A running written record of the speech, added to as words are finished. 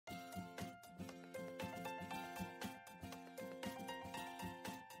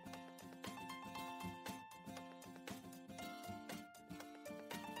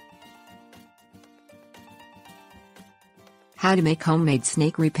How to make homemade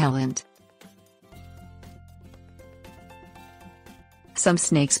snake repellent. Some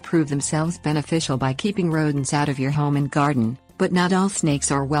snakes prove themselves beneficial by keeping rodents out of your home and garden, but not all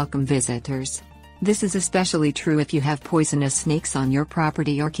snakes are welcome visitors. This is especially true if you have poisonous snakes on your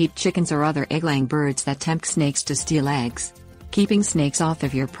property or keep chickens or other egg-laying birds that tempt snakes to steal eggs. Keeping snakes off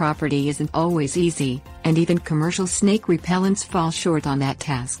of your property isn't always easy, and even commercial snake repellents fall short on that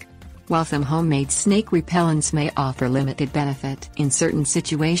task. While some homemade snake repellents may offer limited benefit in certain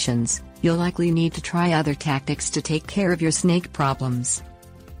situations, you'll likely need to try other tactics to take care of your snake problems.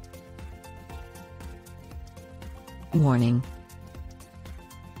 Warning: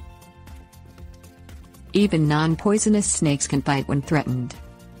 even non-poisonous snakes can bite when threatened.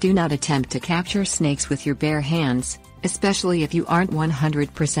 Do not attempt to capture snakes with your bare hands, especially if you aren't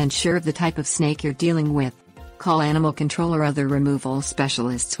 100% sure of the type of snake you're dealing with. Call animal control or other removal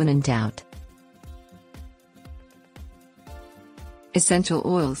specialists when in doubt. Essential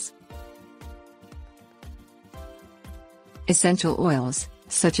oils. Essential oils,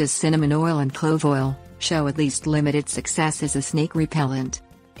 such as cinnamon oil and clove oil, show at least limited success as a snake repellent.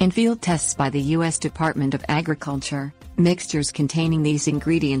 In field tests by the U.S. Department of Agriculture, mixtures containing these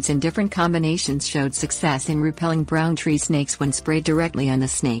ingredients in different combinations showed success in repelling brown tree snakes when sprayed directly on the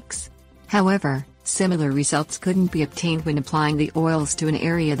snakes. However, similar results couldn't be obtained when applying the oils to an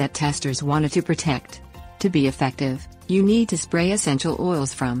area that testers wanted to protect. To be effective, you need to spray essential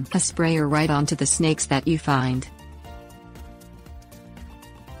oils from a sprayer right onto the snakes that you find.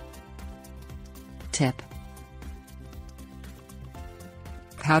 Tip: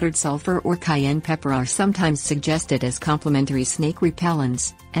 powdered sulfur or cayenne pepper are sometimes suggested as complementary snake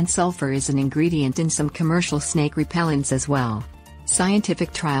repellents, and sulfur is an ingredient in some commercial snake repellents as well.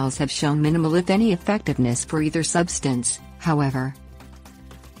 Scientific trials have shown minimal if any effectiveness for either substance, however.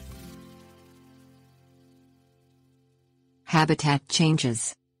 Habitat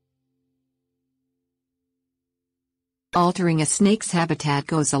changes. Altering a snake's habitat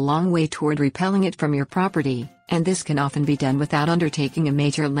goes a long way toward repelling it from your property, and this can often be done without undertaking a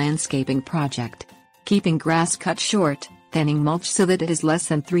major landscaping project. Keeping grass cut short, thinning mulch so that it is less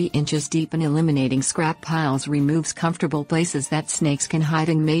than 3 inches deep, and eliminating scrap piles removes comfortable places that snakes can hide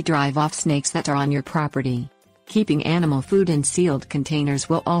and may drive off snakes that are on your property. Keeping animal food in sealed containers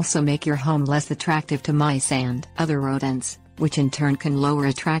will also make your home less attractive to mice and other rodents, which in turn can lower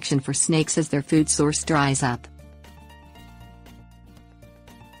attraction for snakes as their food source dries up.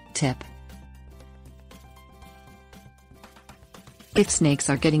 Tip: if snakes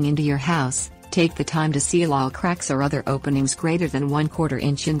are getting into your house, take the time to seal all cracks or other openings greater than 1/4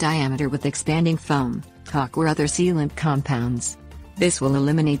 inch in diameter with expanding foam, caulk or other sealant compounds. This will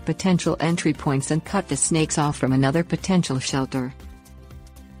eliminate potential entry points and cut the snakes off from another potential shelter.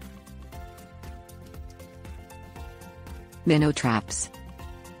 Minnow traps.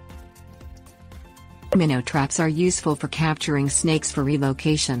 Minnow traps are useful for capturing snakes for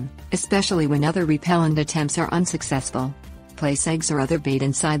relocation, especially when other repellent attempts are unsuccessful. Place eggs or other bait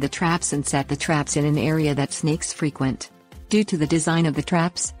inside the traps and set the traps in an area that snakes frequent. Due to the design of the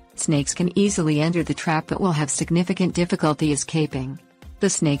traps, snakes can easily enter the trap but will have significant difficulty escaping. The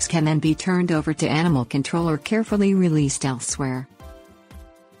snakes can then be turned over to animal control or carefully released elsewhere.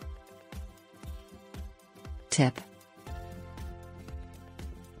 Tip: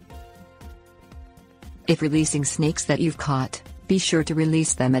 if releasing snakes that you've caught, be sure to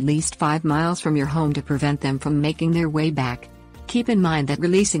release them at least 5 miles from your home to prevent them from making their way back. Keep in mind that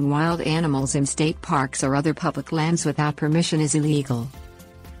releasing wild animals in state parks or other public lands without permission is illegal.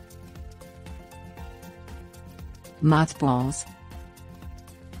 Moth balls.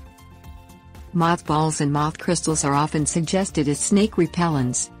 Moth balls and moth crystals are often suggested as snake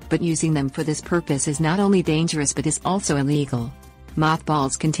repellents, but using them for this purpose is not only dangerous but is also illegal. Moth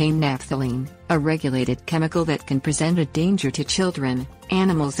balls contain naphthalene, a regulated chemical that can present a danger to children,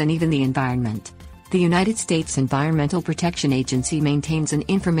 animals and even the environment. The United States Environmental Protection Agency maintains an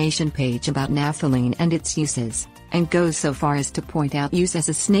information page about naphthalene and its uses, and goes so far as to point out use as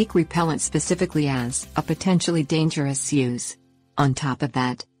a snake repellent specifically as a potentially dangerous use. On top of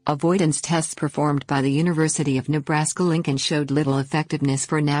that, avoidance tests performed by the University of Nebraska-Lincoln showed little effectiveness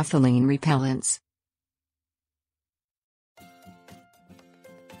for naphthalene repellents.